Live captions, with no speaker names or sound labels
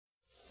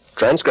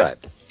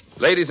Transcribed.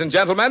 Ladies and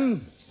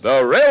gentlemen,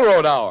 the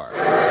Railroad Hour.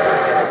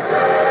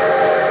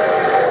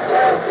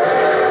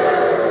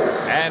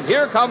 And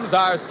here comes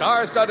our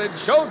star-studded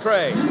show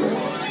train.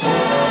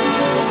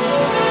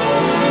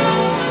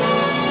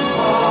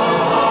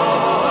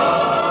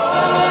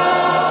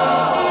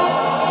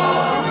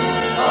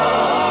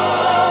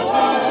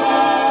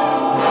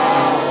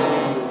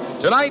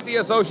 Tonight, the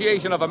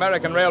Association of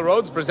American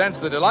Railroads presents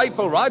the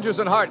delightful Rodgers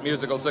and Hart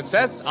musical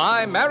success,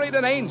 I Married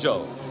an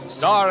Angel,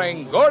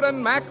 starring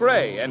Gordon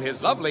MacRae and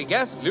his lovely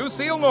guest,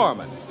 Lucille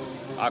Norman.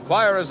 Our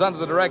choir is under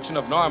the direction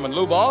of Norman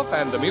Luboff,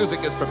 and the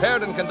music is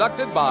prepared and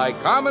conducted by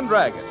Carmen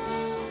Dragon.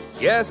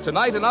 Yes,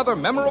 tonight another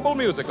memorable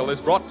musical is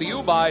brought to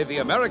you by the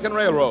American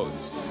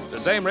Railroads. The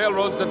same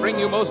railroads that bring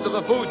you most of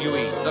the food you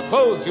eat, the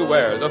clothes you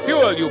wear, the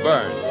fuel you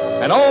burn,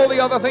 and all the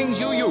other things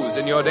you use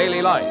in your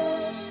daily life.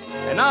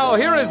 And now,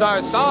 here is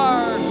our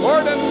star,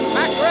 Gordon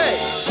MacRae.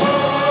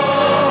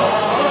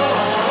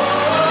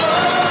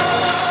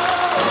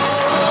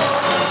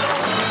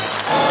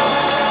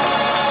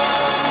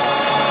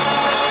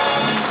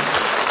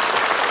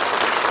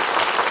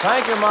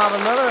 Thank you,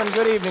 Marvin Miller, and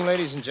good evening,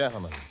 ladies and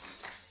gentlemen.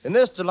 In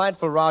this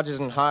delightful Rodgers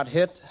and Hart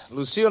hit,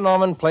 Lucille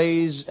Norman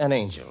plays an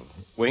angel,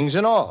 wings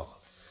and all.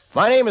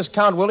 My name is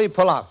Count Willie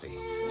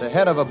Palafi, the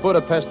head of a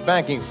Budapest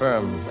banking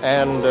firm,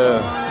 and,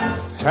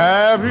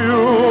 have you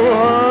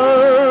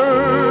heard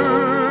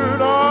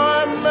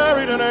I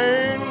married an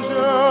angel?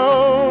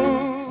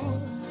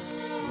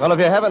 Well, if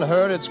you haven't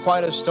heard, it's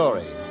quite a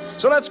story.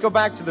 So let's go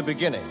back to the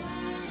beginning,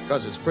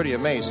 because it's pretty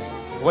amazing,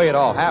 the way it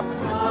all happened.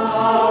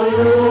 Now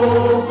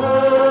you've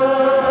heard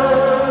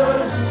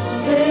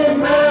he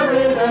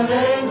married an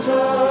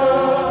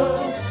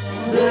angel.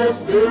 This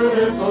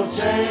beautiful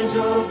change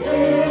will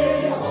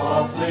be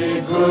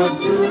awfully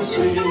good to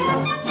see.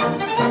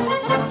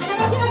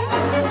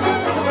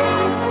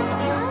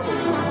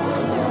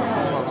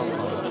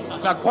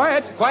 Now,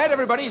 quiet,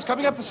 everybody. He's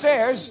coming up the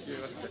stairs.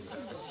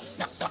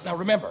 Now,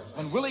 remember,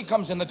 when Willie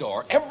comes in the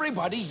door,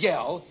 everybody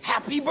yell,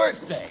 "Happy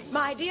birthday!"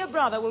 My dear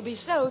brother will be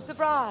so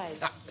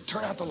surprised. Now,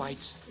 turn out the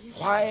lights.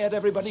 Quiet,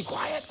 everybody.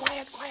 Quiet.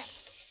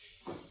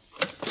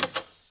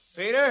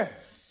 Peter,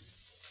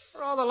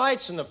 where are all the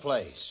lights in the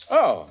place?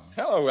 Oh,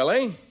 hello,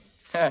 Willie.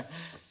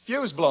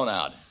 Fuse blown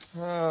out.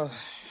 Oh,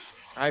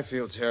 I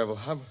feel terrible.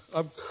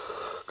 I'm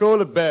going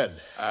to bed.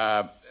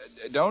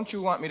 Don't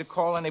you want me to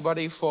call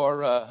anybody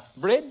for,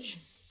 bridge?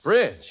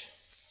 Bridge?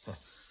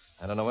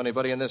 I don't know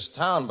anybody in this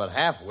town but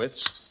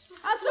half-wits.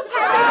 Surprise,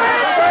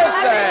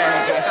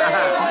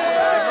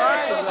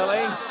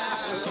 Lily.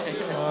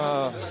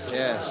 Oh,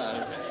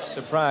 yes.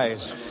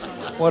 Surprise.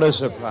 What a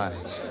surprise.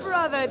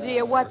 Brother,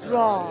 dear, what's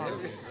wrong?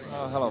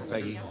 Oh, hello,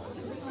 Peggy.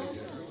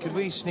 Could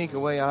we sneak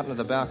away out into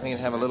the balcony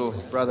and have a little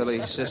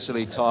brotherly,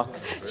 sisterly talk?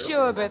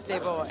 Sure, birthday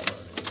boy.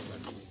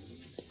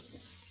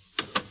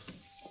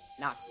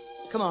 Now,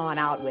 come on,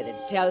 out with it.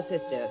 Tell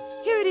sister.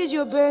 Here it is,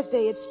 your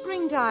birthday. It's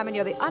springtime, and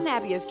you're the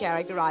unhappiest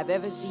character I've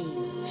ever seen.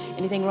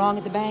 Anything wrong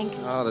at the bank?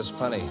 Oh, there's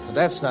plenty. But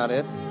that's not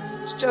it.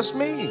 It's just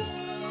me.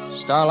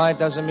 Starlight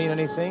doesn't mean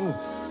anything.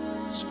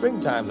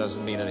 Springtime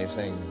doesn't mean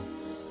anything.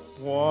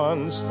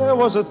 Once there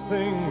was a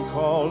thing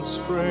called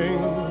spring,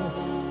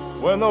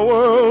 when the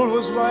world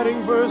was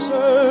writing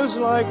verses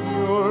like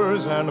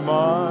yours and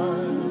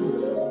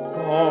mine.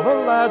 All the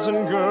lads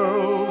and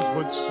girls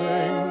would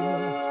sing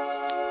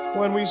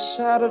when we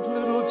sat at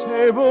little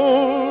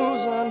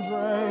tables and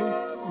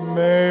drank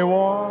May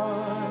wine.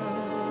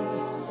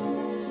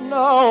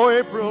 Now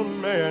April,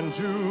 May, and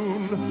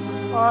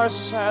June are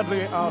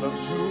sadly out of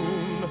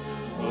tune.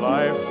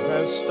 Life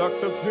has stuck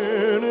the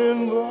pin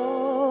in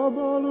the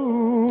balloon.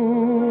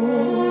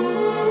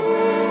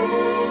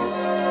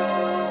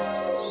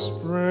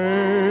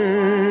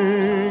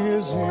 Spring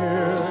is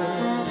here,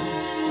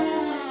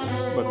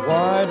 but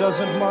why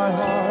doesn't my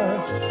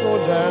heart go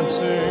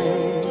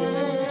dancing?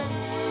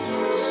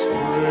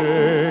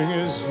 Spring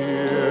is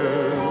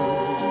here,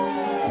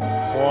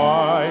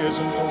 why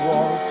isn't the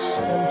waltz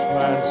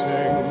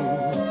entrancing?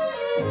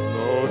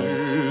 No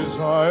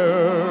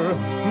desire,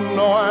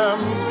 no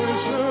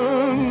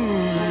ambition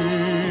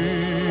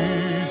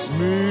leads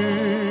me.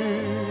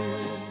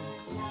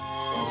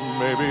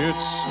 Maybe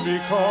it's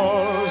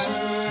because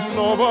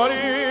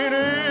nobody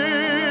needs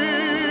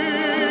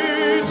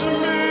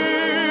me.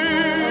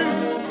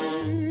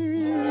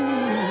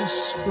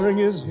 Spring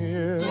is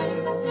here.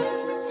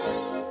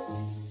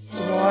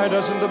 Why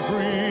doesn't the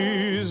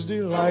breeze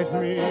delight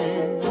me?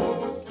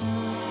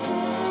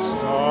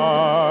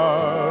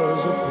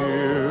 Stars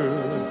appear.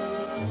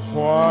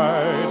 Why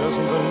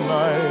doesn't the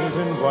night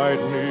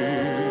invite me?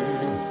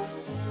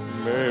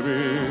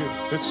 Maybe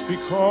it's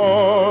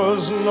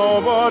because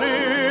nobody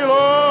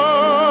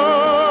loves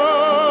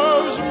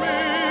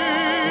me.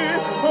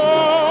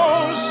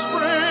 Oh,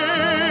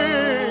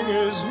 spring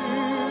is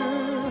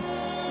here,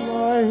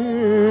 lie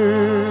here.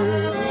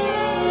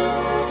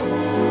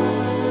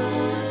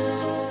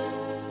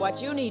 Why,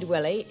 What you need,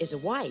 Willie, is a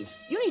wife.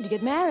 You need to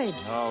get married.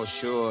 Oh,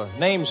 sure.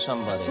 Name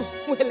somebody.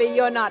 Willie,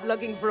 you're not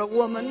looking for a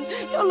woman.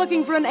 You're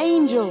looking for an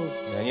angel.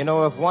 Yeah, you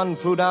know, if one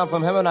flew down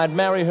from heaven, I'd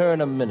marry her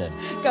in a minute.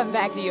 Come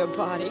back to your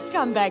party.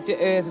 Come back to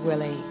Earth,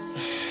 Willie.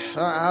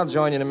 I'll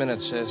join you in a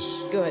minute, sis.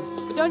 Good.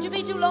 But don't you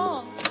be too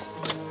long.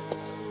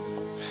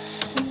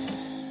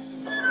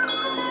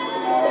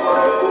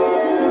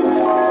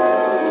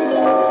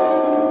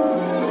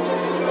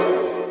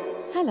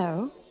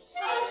 Hello.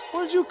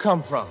 Where'd you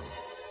come from?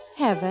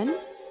 Heaven.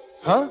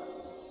 Huh?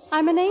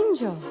 I'm an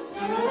angel.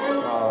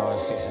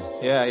 Oh,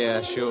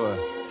 yeah, sure.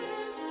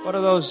 What are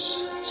those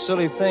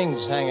silly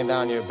things hanging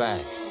down your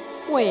back?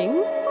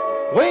 Wings.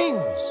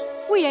 Wings!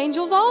 We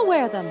angels all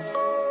wear them.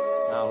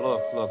 Now,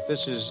 look,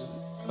 this is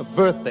a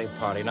birthday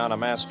party, not a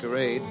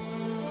masquerade.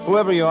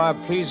 Whoever you are,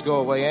 please go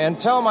away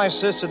and tell my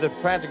sister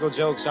that practical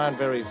jokes aren't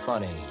very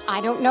funny. I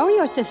don't know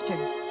your sister.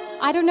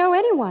 I don't know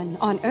anyone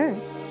on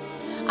Earth.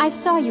 I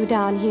saw you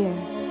down here,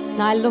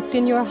 and I looked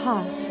in your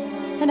heart,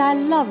 and I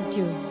loved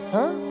you.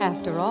 Huh?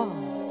 After all.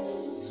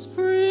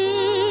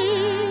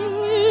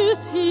 Spring is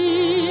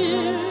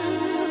here.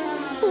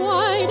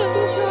 Why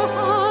doesn't your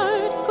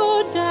heart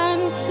go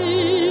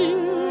dancing?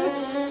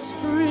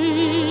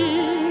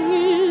 Spring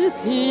is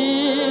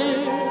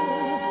here.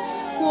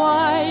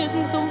 Why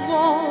isn't the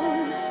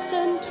waltz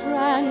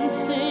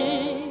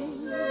entrancing?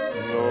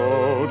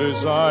 No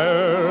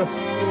desire,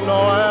 no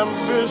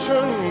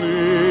ambition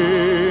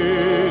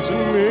leads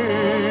me.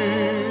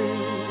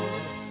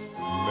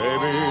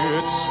 Maybe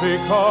it's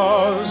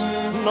because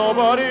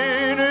nobody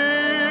needs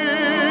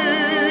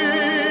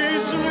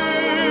me.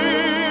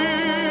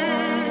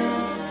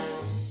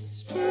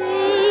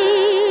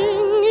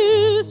 Spring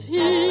is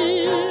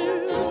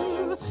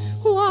here.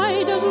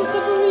 Why doesn't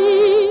the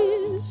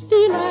breeze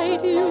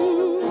delight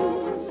you?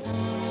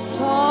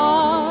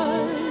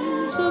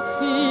 Stars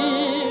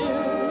appear.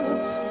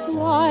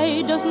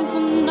 Why doesn't the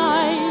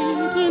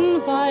night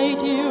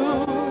invite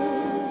you?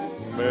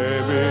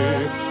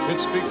 Maybe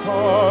it's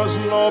because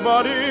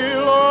nobody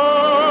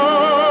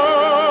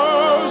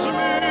loves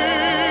me.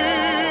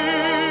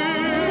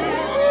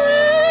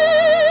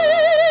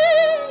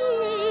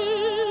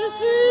 Spring is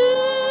here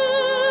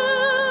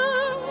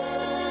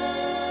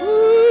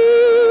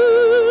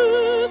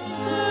to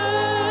stay.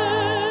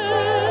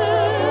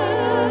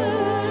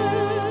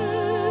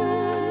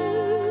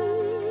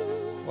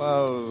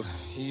 Well,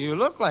 you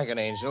look like an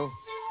angel.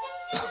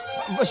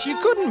 But you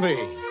couldn't be.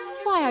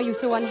 Why are you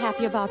so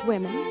unhappy about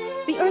women?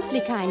 The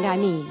earthly kind, I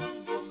mean.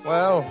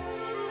 Well,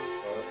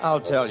 I'll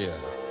tell you.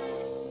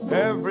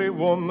 Every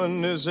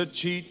woman is a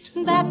cheat.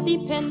 That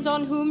depends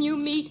on whom you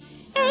meet.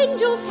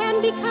 Angels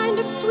can be kind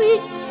of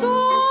sweet,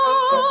 so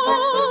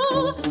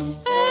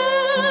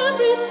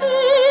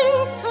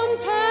everything's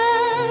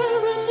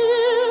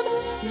comparative,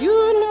 you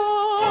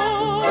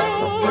know it.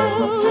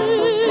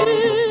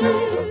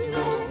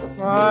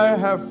 I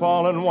have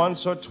fallen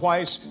once or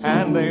twice,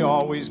 and they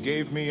always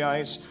gave me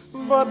ice,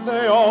 but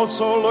they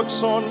also look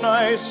so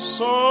nice,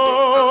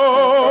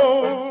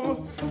 so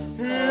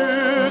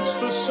it's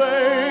the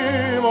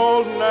same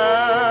old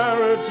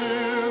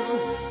narrative.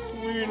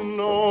 We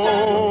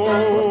know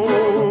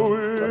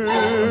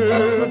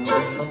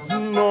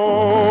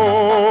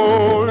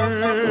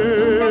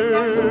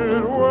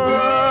it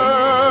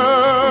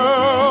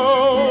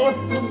well.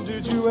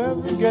 Did you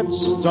ever get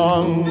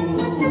stung?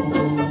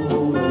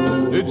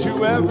 Did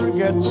you ever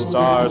get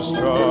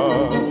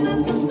starstruck?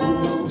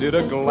 Did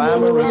a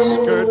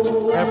glamorous skirt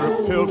ever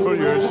pilfer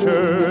your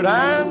shirt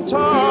and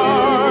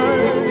tie?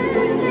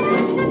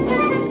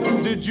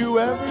 Did you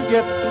ever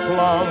get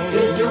flung?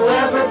 Did you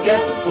ever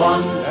get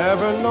flung?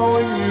 Never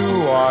knowing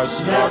you are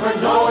struck. Never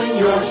knowing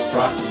you're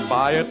struck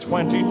by a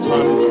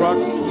 20-ton truck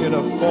in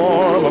a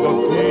form of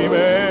a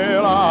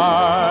female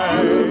eye.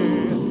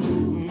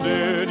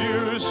 Did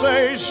you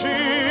say she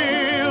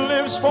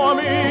lives for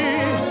me?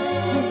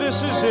 This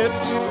is it.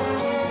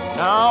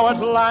 Now at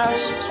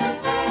last,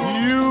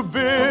 you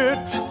bit.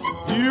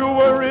 You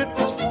were it.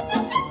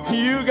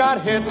 You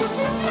got hit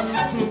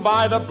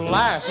by the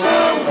blast.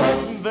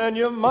 Then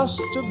you must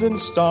have been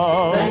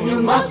stung. Then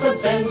you must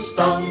have been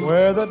stung.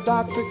 Where the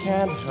doctor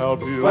can't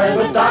help you. Where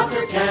the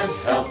doctor can't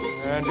help.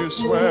 And you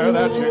swear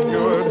that you're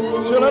good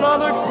till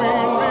another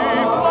queen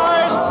bee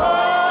flies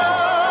past.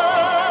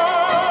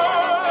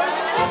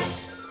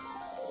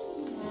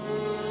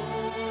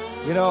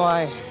 You know,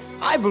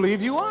 I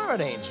believe you are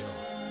an angel.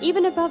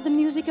 Even above the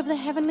music of the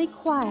heavenly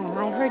choir,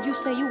 I heard you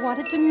say you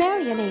wanted to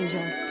marry an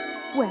angel.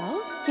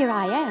 Well, here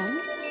I am.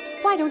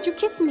 Why don't you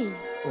kiss me?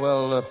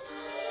 Well,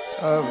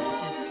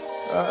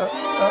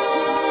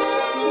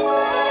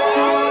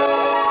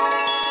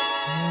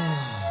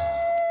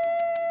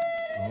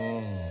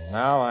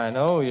 now I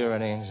know you're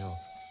an angel.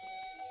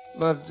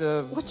 But,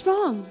 What's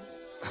wrong?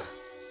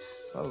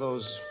 well,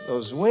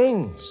 those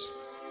wings.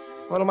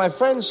 What do my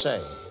friends say?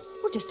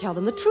 Well, just tell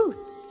them the truth,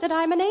 that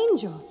I'm an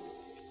angel.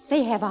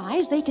 They have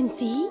eyes, they can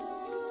see.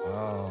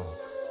 Oh,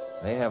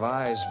 they have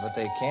eyes, but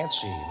they can't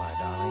see, my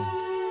darling.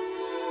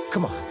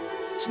 Come on,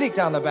 sneak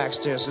down the back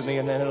stairs with me,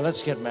 and then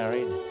let's get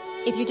married.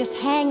 If you just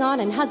hang on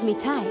and hug me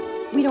tight,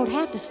 we don't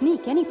have to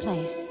sneak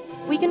anyplace.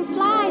 We can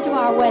fly to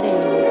our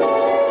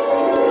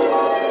wedding.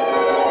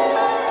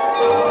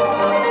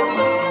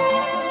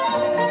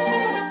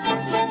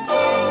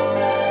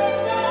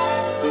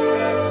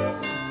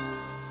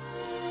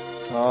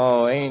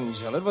 Oh,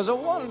 Angel, it was a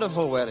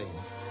wonderful wedding.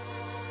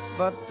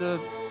 But,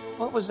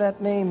 what was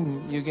that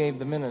name you gave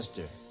the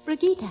minister?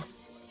 Brigitte.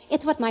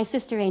 It's what my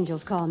sister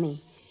angels call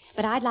me.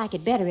 But I'd like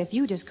it better if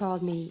you just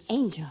called me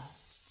Angel.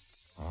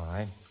 All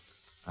right.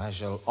 I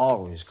shall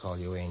always call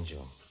you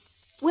Angel.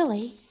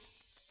 Willie,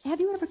 have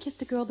you ever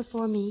kissed a girl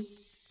before me?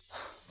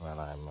 Well,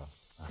 I'm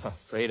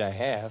afraid I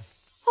have.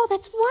 Oh,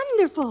 that's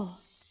wonderful.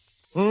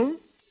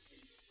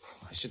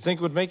 I should think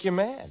it would make you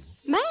mad.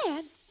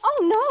 Mad?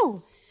 Oh,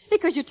 no.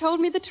 Because you told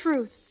me the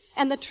truth.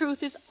 And the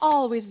truth is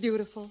always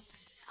beautiful.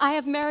 I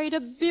have married a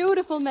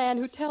beautiful man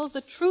who tells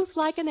the truth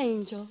like an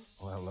angel.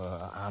 Well,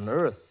 on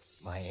Earth,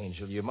 my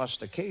angel, you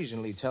must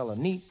occasionally tell a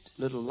neat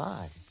little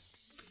lie.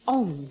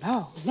 Oh,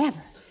 no,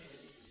 never.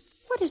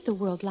 What is the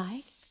world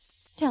like?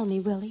 Tell me,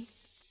 Willie.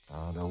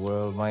 Oh, the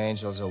world, my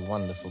angel, is a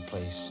wonderful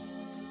place.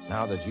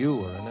 Now that you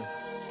were in it.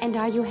 And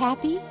are you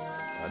happy?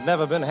 I've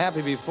never been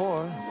happy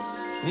before.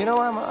 You know,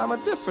 I'm a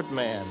different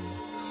man.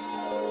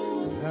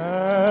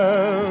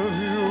 Have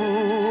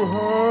you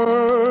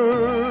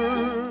heard?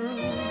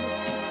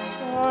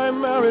 I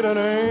married an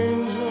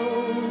angel.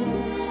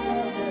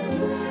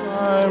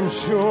 I'm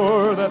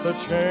sure that the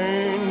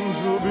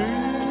change will be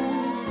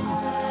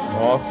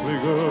awfully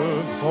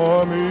good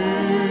for me.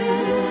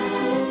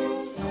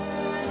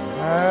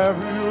 Have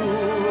you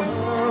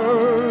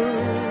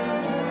heard?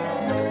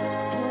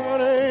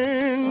 An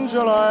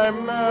angel I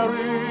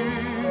married.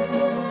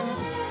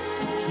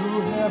 To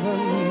heaven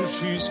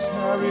she's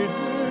carried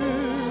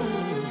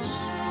this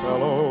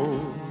fellow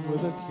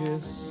with a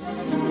kiss.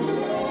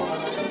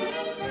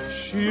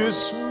 She is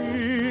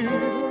sweet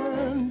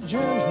and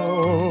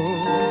gentle,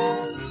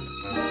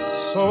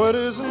 so it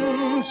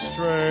isn't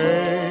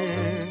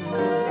strange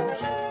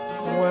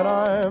when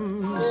I'm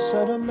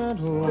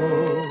sentimental.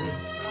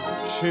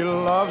 She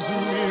loves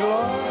me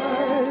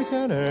like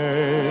an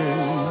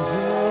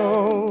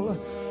angel.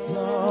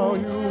 Now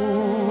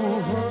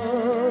you've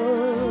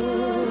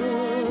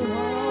heard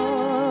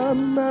I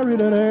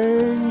married an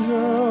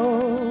angel.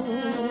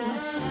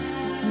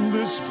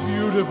 This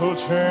beautiful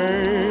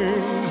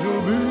change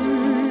will be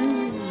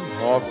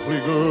awfully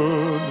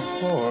good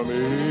for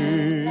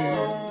me.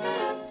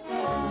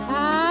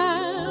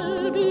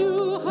 Have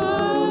you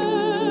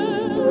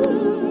heard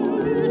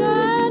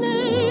an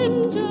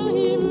angel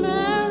he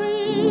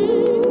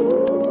married?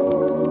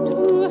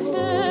 To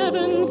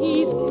heaven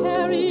he's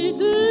carried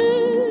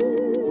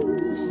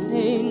this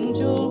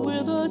angel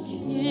with a kiss.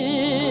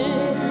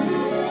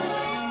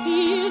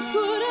 He's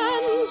good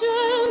and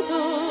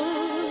gentle,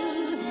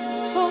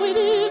 so it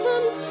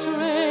isn't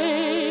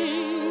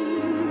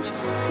strange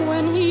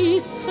when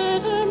he's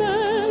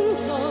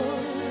sentimental.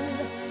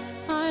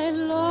 I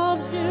love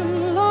him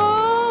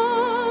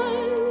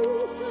like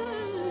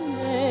an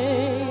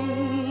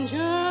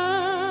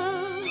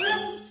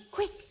angel.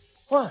 Quick,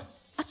 What?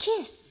 a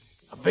kiss.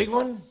 A big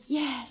one?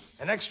 Yes.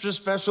 An extra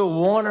special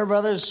Warner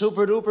Brothers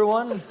super duper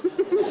one?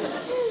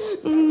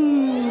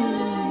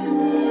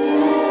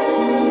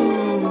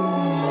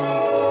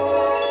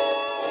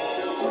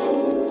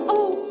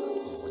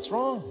 Oh, What's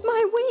wrong?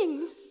 my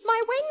wings.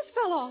 My wings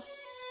fell off.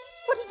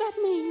 What does that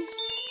mean?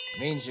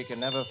 Means you can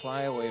never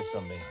fly away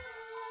from me.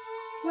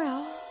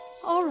 Well,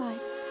 all right.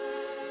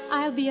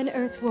 I'll be an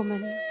earth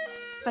woman.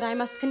 But I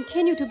must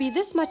continue to be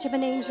this much of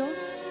an angel.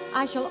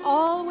 I shall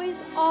always,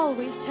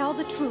 always tell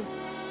the truth.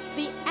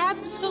 The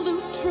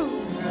absolute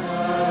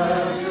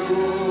truth.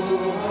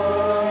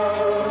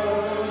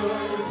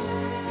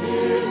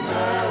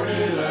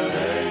 Married an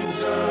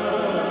angel.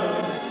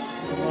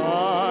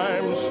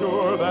 I'm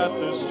sure that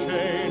this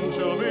change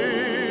will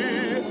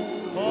be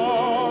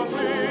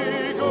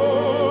awfully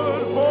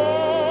good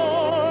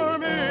for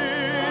me.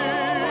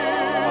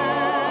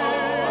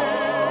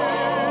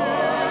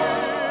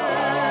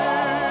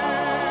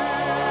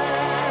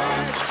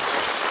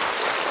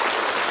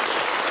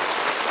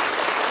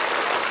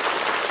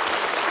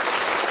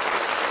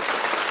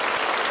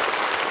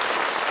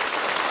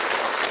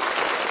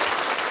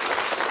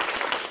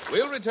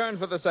 We'll return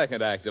for the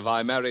second act of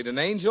I Married an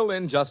Angel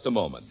in just a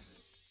moment.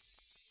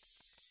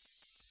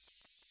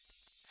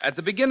 At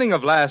the beginning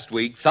of last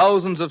week,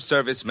 thousands of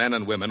servicemen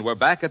and women were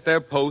back at their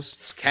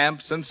posts,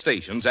 camps, and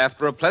stations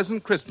after a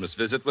pleasant Christmas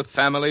visit with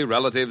family,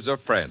 relatives, or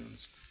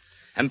friends.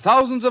 And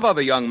thousands of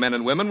other young men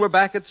and women were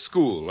back at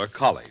school or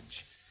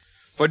college.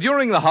 For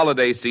during the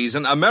holiday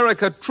season,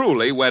 America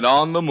truly went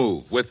on the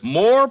move, with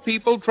more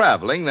people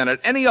traveling than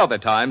at any other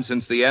time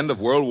since the end of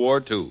World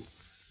War II.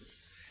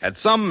 At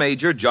some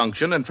major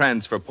junction and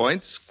transfer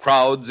points,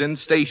 crowds in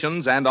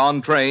stations and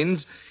on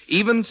trains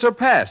even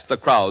surpassed the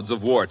crowds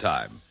of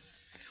wartime.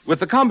 With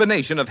the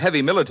combination of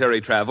heavy military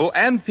travel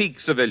and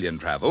peak civilian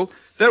travel,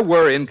 there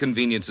were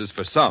inconveniences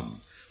for some.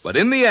 But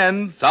in the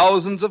end,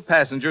 thousands of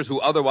passengers who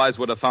otherwise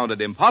would have found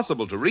it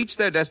impossible to reach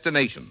their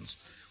destinations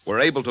were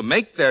able to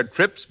make their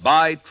trips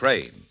by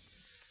train.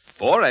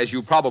 For, as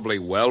you probably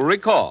well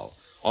recall,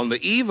 on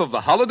the eve of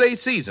the holiday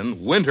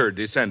season, winter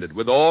descended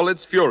with all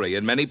its fury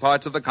in many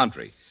parts of the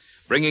country,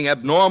 bringing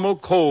abnormal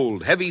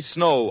cold, heavy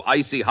snow,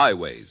 icy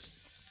highways.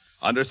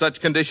 Under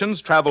such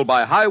conditions, travel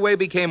by highway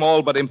became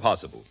all but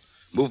impossible.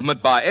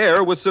 Movement by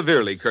air was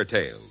severely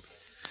curtailed.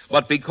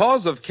 But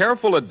because of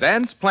careful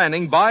advance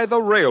planning by the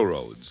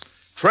railroads,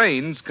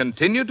 trains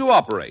continued to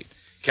operate,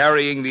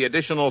 carrying the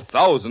additional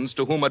thousands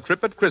to whom a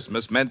trip at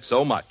Christmas meant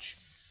so much.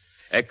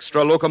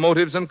 Extra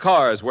locomotives and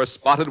cars were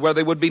spotted where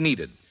they would be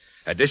needed.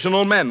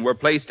 Additional men were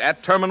placed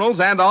at terminals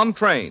and on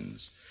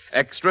trains.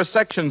 Extra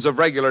sections of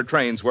regular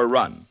trains were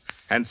run,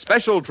 and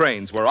special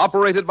trains were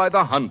operated by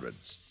the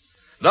hundreds.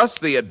 Thus,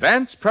 the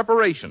advanced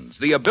preparations,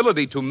 the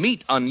ability to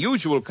meet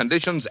unusual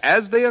conditions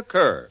as they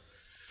occur,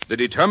 the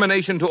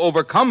determination to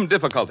overcome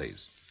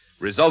difficulties,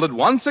 resulted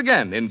once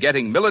again in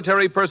getting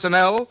military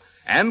personnel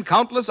and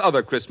countless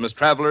other Christmas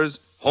travelers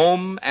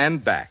home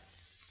and back.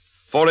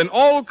 For in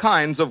all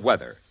kinds of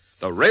weather,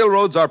 the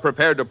railroads are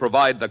prepared to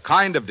provide the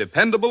kind of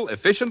dependable,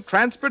 efficient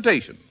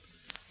transportation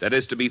that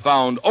is to be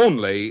found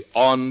only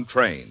on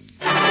trains.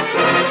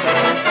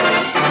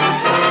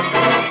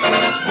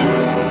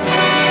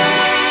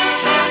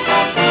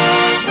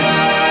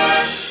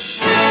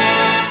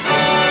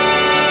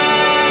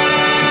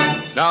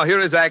 Now here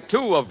is Act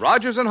Two of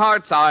Rodgers and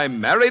Hart's I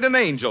Married an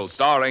Angel,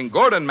 starring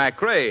Gordon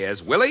MacRae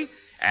as Willie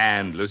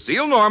and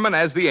Lucille Norman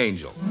as the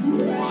angel. Spring is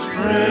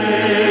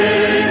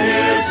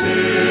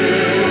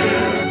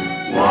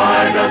here.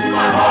 Why does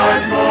my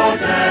heart go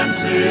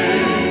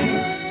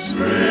dancing?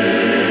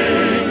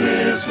 Spring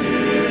is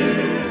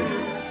here.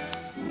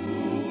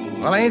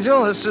 Well,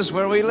 Angel, this is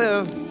where we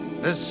live.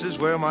 This is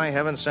where my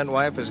heaven-sent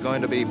wife is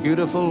going to be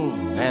beautiful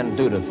and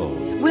dutiful.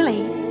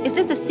 Willie, is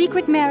this a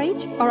secret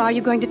marriage, or are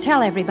you going to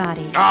tell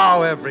everybody?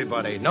 Oh,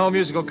 everybody. No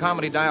musical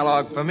comedy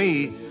dialogue for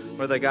me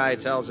where the guy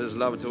tells his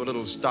love to a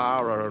little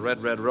star or a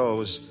red, red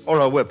rose or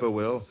a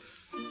whippoorwill.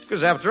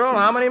 Because after all,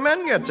 how many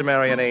men get to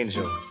marry an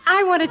angel?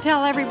 I want to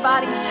tell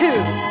everybody,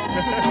 too.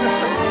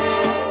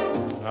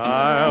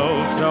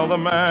 I'll tell the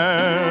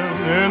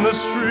man in the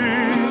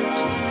street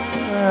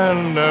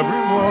and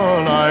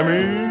everyone I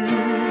meet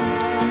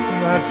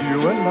that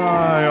you and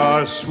I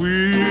are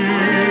sweethearts.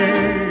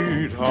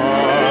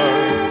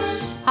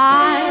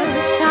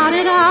 I'll shout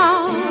it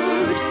out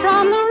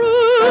from the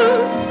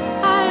roof.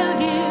 I'll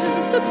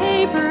give the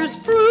papers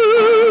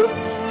proof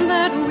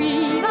that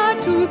we are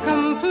two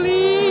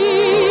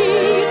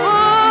complete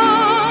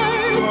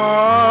hearts.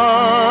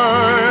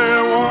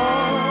 I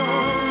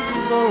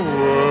want the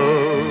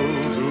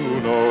world to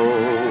know.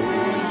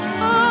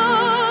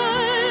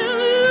 I'll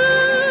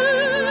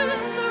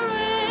use the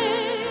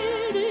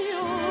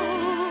radio.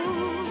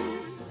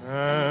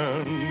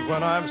 And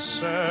when I've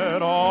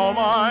said all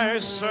my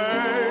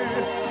say,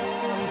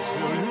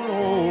 until you're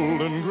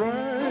old and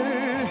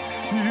gray,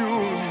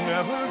 you'll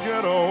never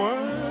get away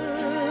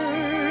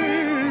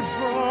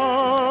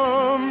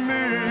from me.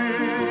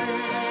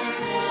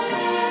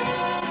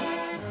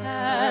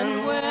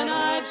 And when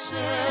I've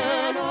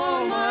said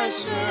all my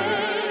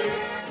say,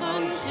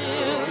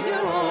 until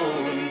you're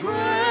old and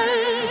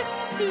gray,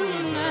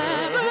 you'll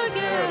never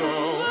get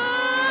away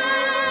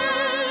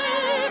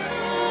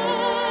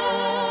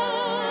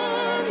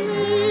from me.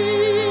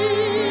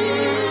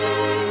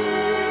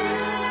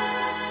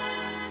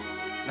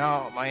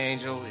 Now, my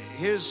angel,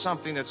 here's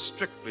something that's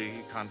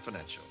strictly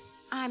confidential.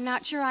 I'm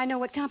not sure I know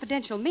what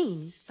confidential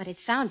means, but it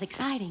sounds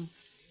exciting.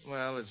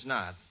 Well, it's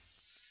not.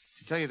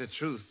 To tell you the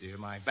truth, dear,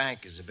 my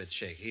bank is a bit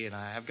shaky, and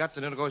I've got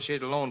to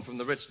negotiate a loan from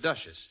the rich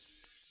Duchess.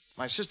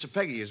 My sister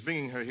Peggy is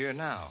bringing her here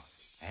now.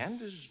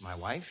 And as my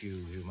wife,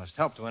 you must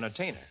help to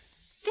entertain her.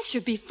 This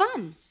should be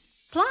fun.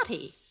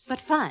 Plotty, but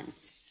fun.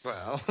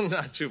 Well,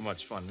 not too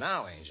much fun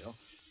now, Angel.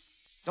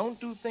 Don't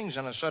do things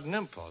on a sudden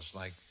impulse,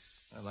 like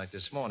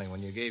this morning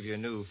when you gave your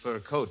new fur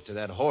coat to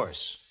that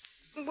horse.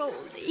 Well,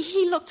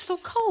 he looked so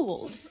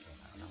cold.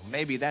 Now,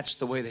 maybe that's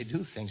the way they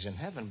do things in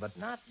heaven, but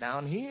not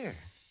down here.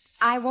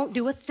 I won't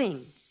do a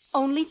thing.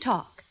 Only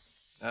talk.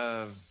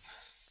 Fine.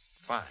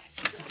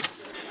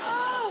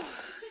 Oh,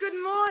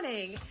 good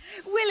morning.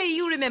 Willie,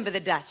 you remember the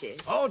Duchess.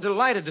 Oh,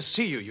 delighted to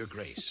see you, Your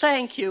Grace.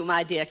 Thank you,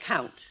 my dear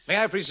Count. May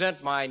I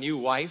present my new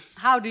wife?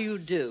 How do you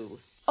do?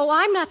 Oh,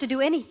 I'm not to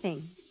do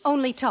anything.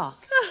 Only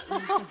talk.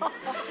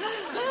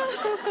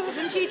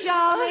 Isn't she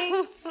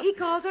charming? He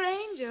calls her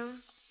Angel.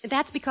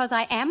 That's because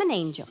I am an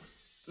angel.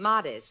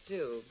 Modest,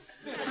 too.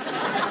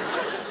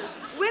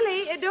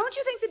 Willie, don't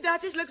you think the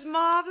Duchess looks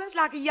marvelous,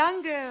 like a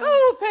young girl?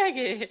 Oh,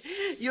 Peggy,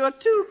 you're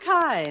too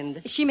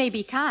kind. She may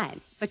be kind,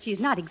 but she's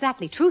not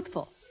exactly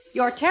truthful.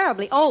 You're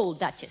terribly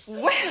old, Duchess.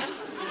 Well,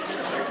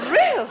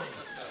 really?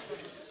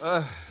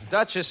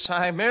 Duchess,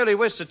 I merely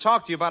wish to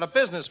talk to you about a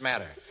business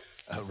matter.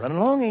 Run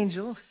along,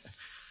 Angel.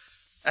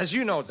 As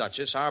you know,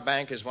 Duchess, our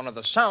bank is one of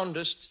the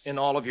soundest in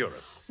all of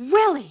Europe.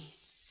 Willie,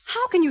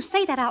 how can you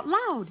say that out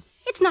loud?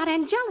 It's not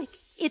angelic.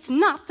 It's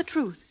not the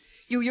truth.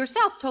 You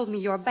yourself told me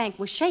your bank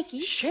was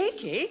shaky.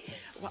 Shaky?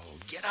 Well,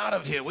 get out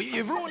of here, will you?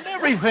 You've ruined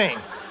everything.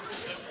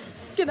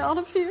 Get out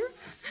of here?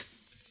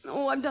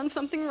 Oh, I've done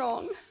something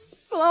wrong.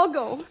 Well, I'll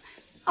go.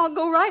 I'll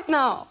go right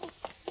now.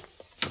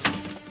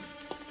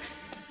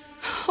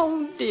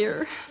 Oh,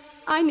 dear.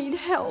 I need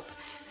help.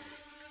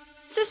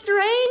 Sister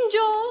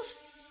Angels,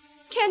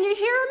 can you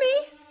hear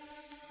me?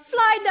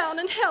 Fly down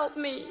and help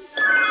me.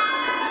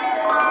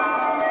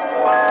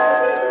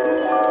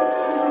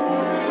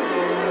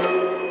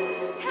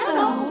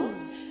 Hello.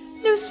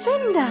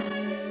 Lucinda,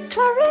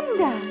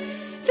 Clorinda,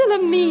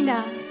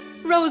 Philomena,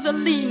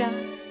 Rosalina,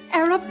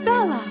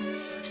 Arabella,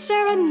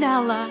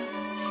 Serenella.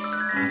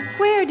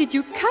 Where did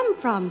you come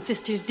from,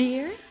 sisters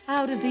dear?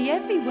 Out of the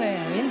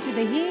everywhere, into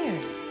the here.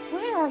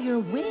 Where are your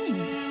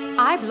wings?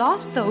 I've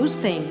lost those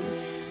things.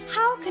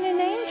 How can an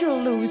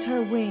angel lose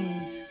her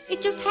wings?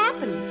 It just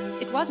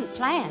happened. It wasn't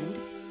planned.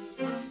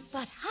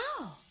 But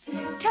how?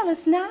 Tell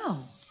us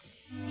now.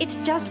 It's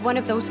just one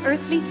of those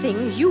earthly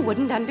things you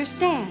wouldn't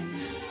understand.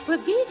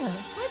 Brigida,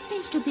 what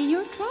seems to be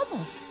your trouble?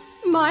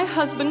 My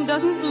husband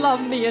doesn't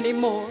love me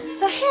anymore.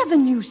 The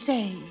heaven, you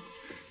say.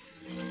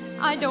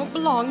 I don't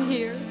belong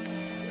here.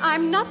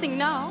 I'm nothing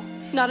now.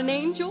 Not an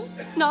angel,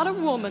 not a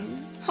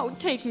woman. Oh,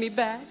 take me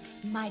back.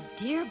 My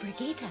dear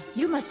Brigida,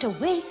 you must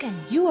awaken.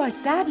 You are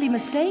sadly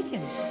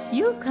mistaken.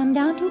 You've come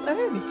down to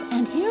earth,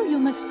 and here you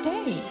must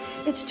stay.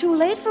 It's too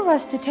late for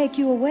us to take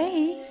you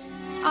away.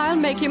 I'll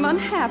make him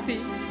unhappy.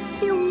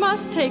 You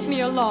must take me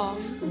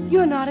along.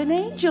 You're not an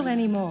angel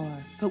anymore,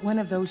 but one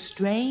of those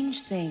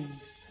strange things.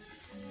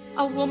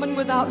 A woman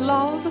without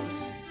love,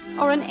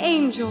 or an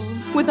angel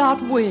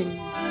without wings.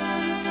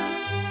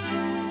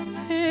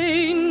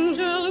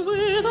 Angel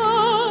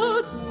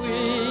without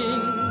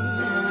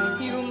wings,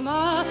 you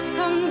must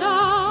come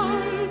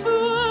down to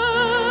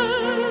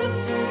earth.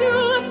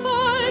 You'll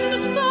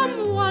find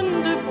some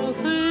wonderful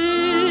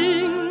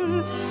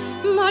things,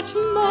 much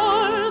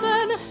more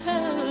than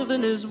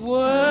heaven is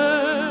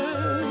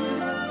worth.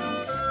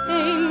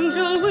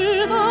 Angel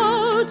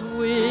without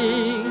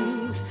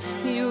wings,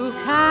 you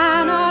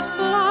cannot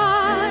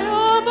fly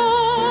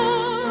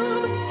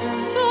above.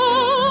 So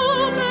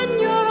open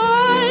your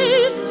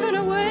eyes, turn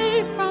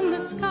away from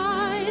the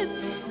skies,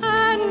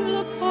 and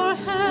look for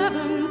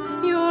heaven,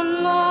 your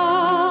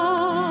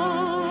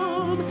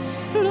love.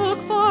 Look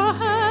for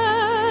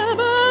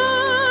heaven,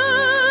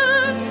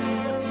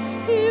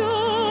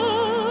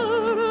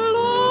 your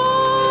love.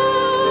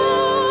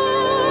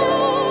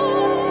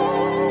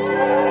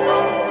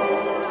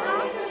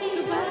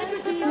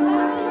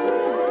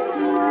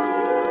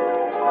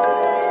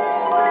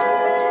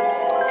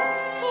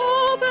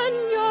 Open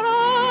your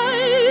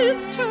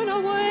eyes, turn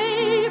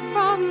away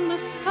from the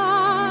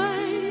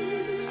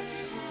skies,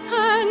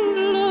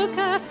 and look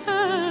at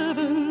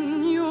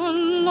heaven, your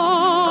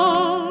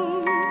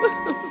love.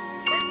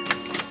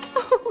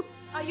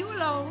 Are you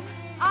alone?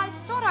 I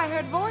thought I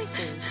heard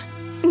voices.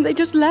 They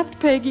just left,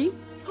 Peggy.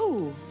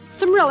 Who?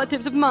 Some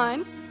relatives of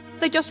mine.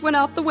 They just went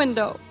out the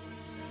window.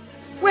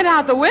 Went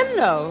out the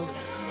window?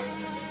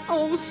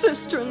 Oh,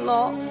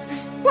 sister-in-law,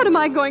 what am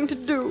I going to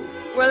do?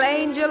 Well,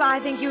 Angel, I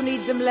think you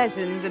need some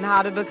lessons in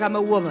how to become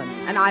a woman.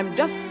 And I'm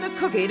just the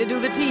cookie to do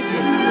the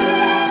teaching.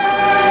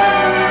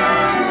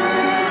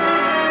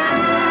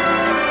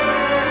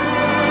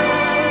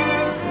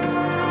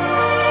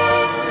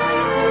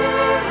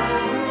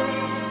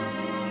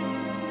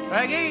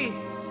 Peggy?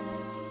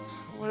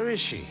 Where is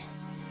she?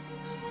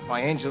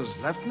 My angel's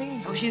left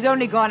me? Oh, she's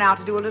only gone out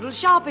to do a little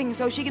shopping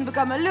so she can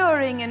become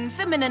alluring and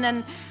feminine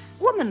and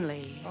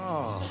womanly.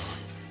 Oh,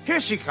 here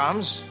she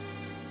comes.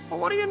 Well,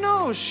 what do you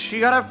know? She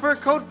got her fur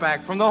coat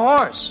back from the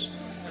horse.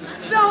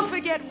 Don't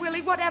forget,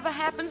 Willie, whatever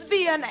happens,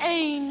 be an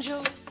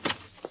angel.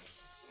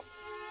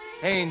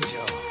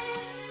 Angel.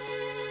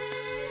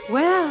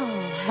 Well,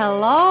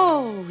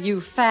 hello,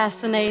 you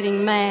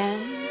fascinating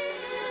man.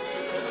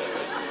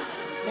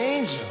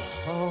 Angel.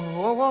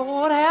 Oh,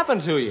 what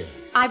happened to you?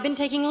 I've been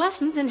taking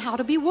lessons in how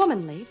to be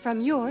womanly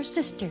from your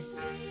sister.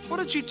 What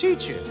did she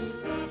teach you?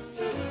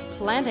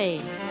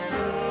 Plenty.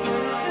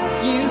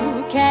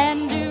 You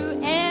can do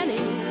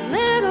any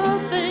little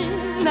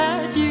thing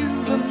that you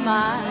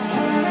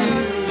mind to,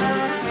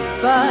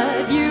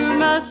 but you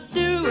must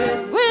do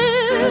it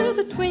with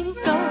a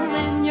twinkle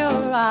in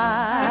your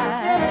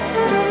eye.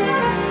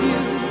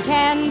 You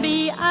can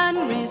be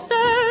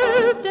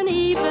unreserved and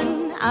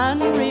even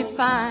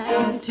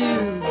unrefined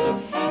too,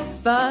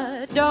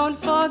 but don't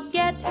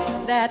forget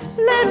that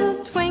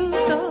little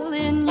twinkle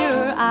in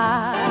your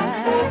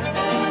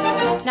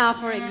eye. Now,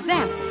 for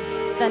example,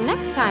 the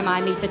next time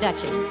I meet the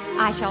Duchess,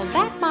 I shall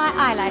bat my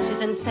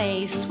eyelashes and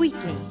say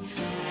sweetly,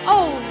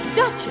 "Oh,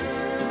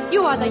 Duchess,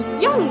 you are the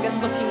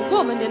youngest-looking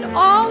woman in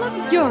all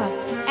of Europe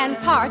and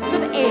parts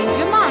of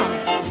Asia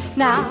Minor.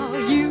 Now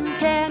you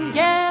can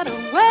get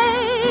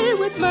away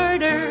with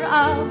murder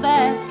of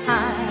that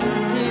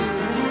kind, too.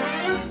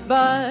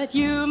 But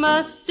you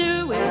must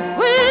do it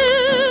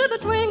with a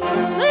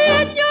twinkle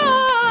in your eye."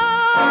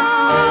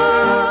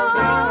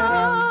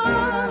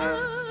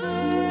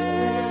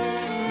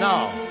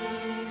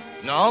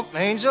 No,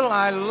 Angel,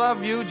 I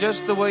love you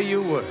just the way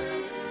you were.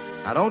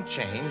 Now, don't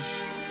change.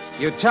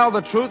 You tell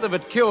the truth if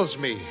it kills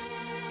me.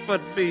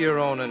 but be your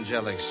own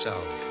angelic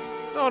self.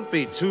 Don't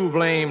be too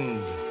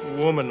blamed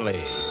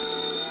womanly.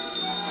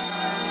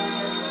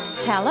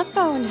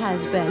 Telephone,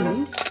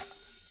 husband.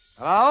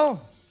 Hello?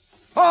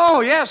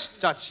 Oh, yes,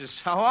 Duchess.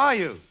 How are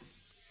you?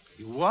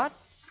 You what?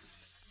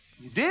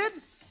 You did?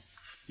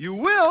 You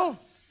will?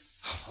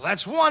 Oh,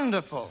 that's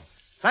wonderful.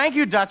 Thank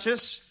you,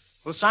 Duchess.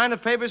 We'll sign the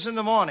papers in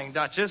the morning,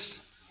 Duchess.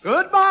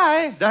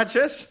 Goodbye,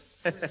 Duchess.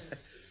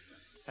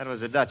 That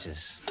was a Duchess.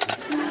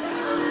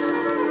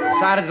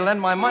 Decided to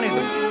lend my money to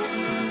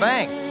the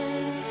bank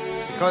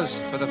because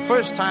for the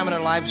first time in her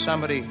life,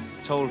 somebody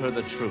told her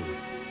the truth.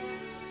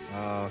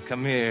 Oh,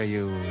 come here,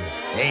 you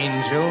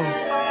angel.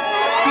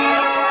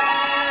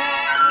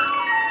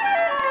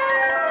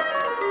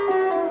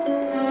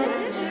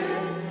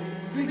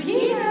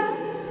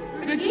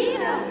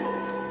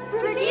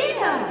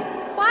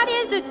 Brigadoon! What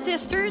is it,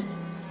 sisters?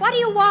 What do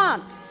you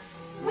want?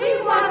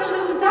 We want to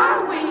lose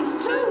our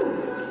wings, too.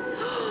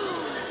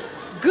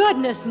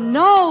 Goodness,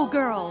 no,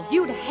 girls.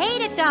 You'd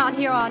hate it down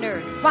here on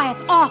Earth. Why,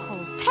 it's awful,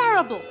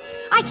 terrible.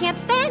 I can't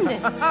stand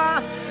it.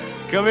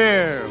 Come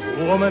here,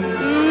 woman.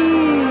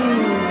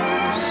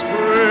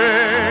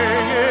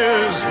 Spring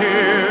is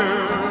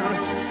here.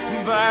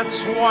 That's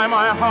why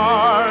my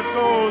heart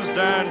goes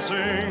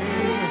dancing.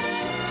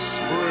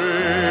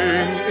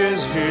 Spring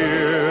is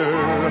here.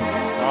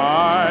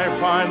 I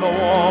find the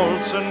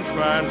waltz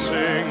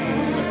entrancing.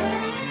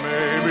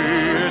 Maybe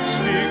it's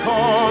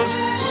because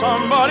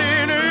somebody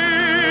needs me.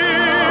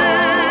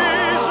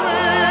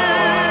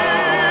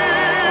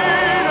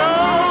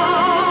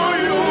 Now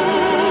you've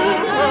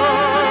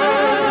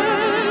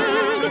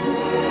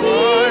heard I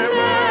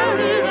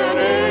married an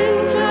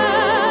angel.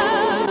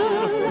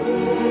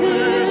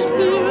 This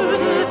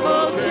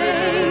beautiful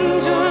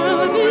change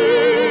will be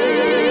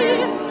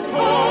forbidden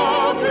for me.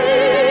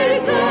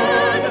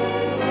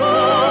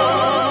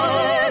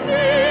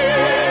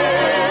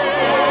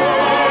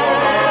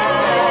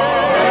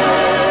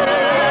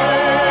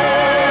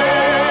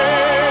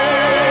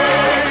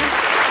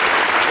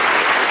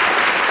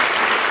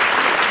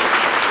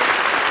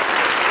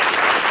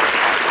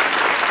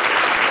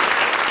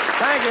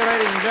 Thank you,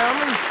 ladies and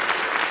gentlemen.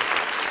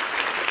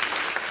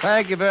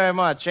 Thank you very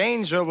much.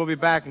 Angel will be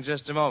back in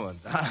just a moment.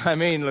 I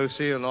mean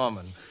Lucille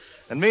Norman.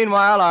 And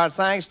meanwhile, our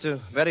thanks to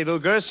Betty Lou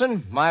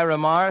Gerson, Myra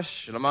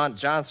Marsh, Lamont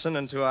Johnson,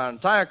 and to our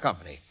entire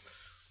company.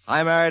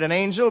 I Married an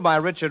Angel by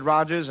Richard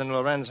Rogers and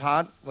Lorenz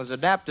Hart was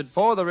adapted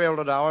for the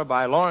Railroad Hour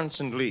by Lawrence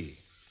and Lee.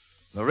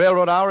 The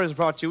Railroad Hour is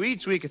brought to you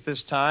each week at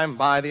this time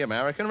by the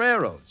American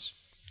Railroads.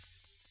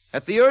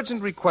 At the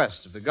urgent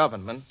request of the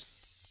government,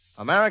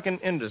 American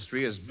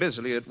industry is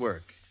busily at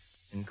work,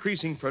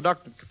 increasing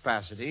productive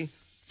capacity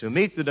to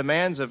meet the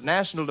demands of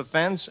national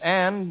defense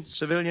and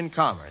civilian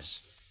commerce.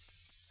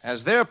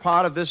 As they're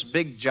part of this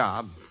big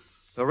job,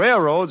 the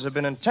railroads have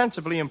been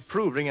intensively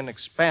improving and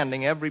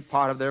expanding every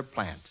part of their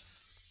plant.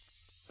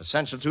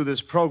 Essential to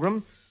this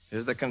program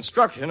is the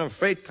construction of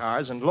freight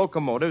cars and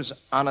locomotives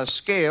on a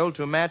scale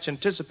to match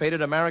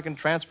anticipated American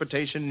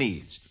transportation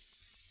needs.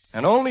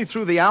 And only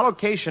through the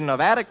allocation of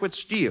adequate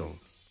steel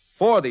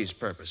for these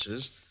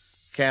purposes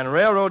can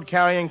railroad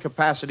carrying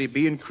capacity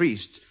be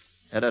increased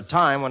at a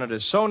time when it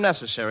is so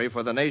necessary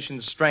for the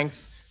nation's strength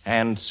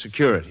and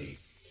security.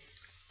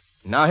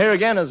 Now here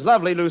again is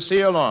lovely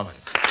Lucille Norman.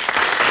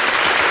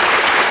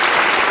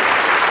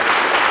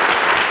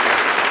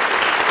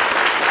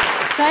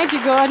 Thank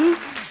you, Gordon.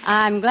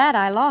 I'm glad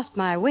I lost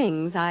my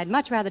wings. I'd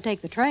much rather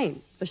take the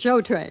train, the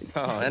show train.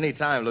 Oh,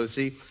 anytime,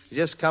 Lucy.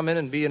 Just come in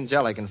and be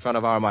angelic in front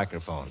of our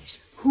microphones.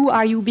 Who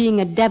are you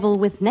being a devil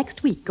with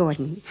next week,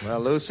 Gordon? Well,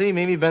 Lucy,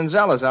 Mimi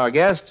Benzel is our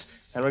guest,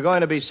 and we're going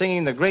to be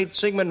singing the great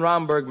Sigmund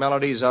Romberg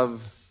melodies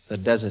of the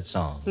Desert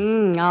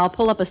Song. I'll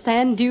pull up a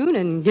sand dune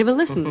and give a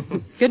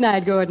listen. Good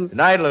night, Gordon. Good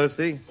night,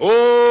 Lucy.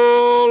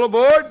 All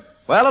aboard?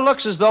 Well, it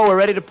looks as though we're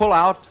ready to pull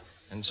out.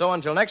 And so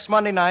until next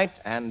Monday night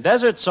and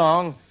Desert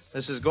Song,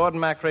 this is Gordon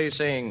MacRae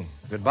saying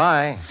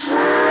goodbye.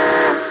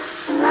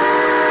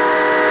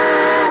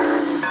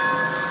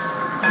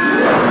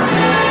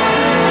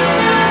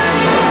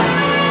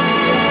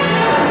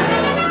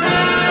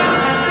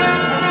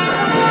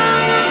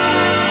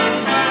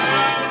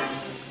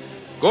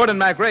 Gordon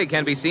MacRae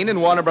can be seen in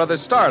Warner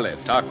Brothers'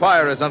 Starlift. Our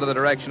choir is under the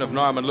direction of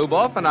Norman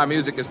Luboff, and our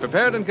music is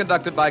prepared and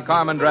conducted by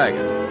Carmen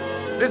Dragon.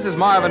 This is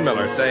Marvin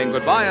Miller saying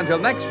goodbye until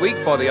next week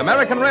for the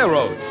American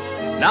Railroads.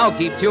 Now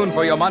keep tuned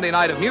for your Monday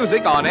night of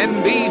music on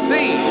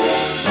NBC.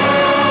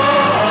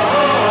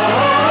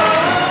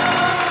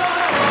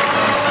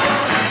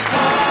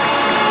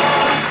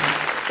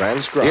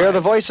 Transcribe. Hear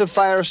the voice of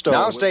Firestone.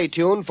 Now stay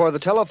tuned for the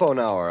telephone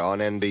hour on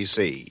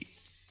NBC.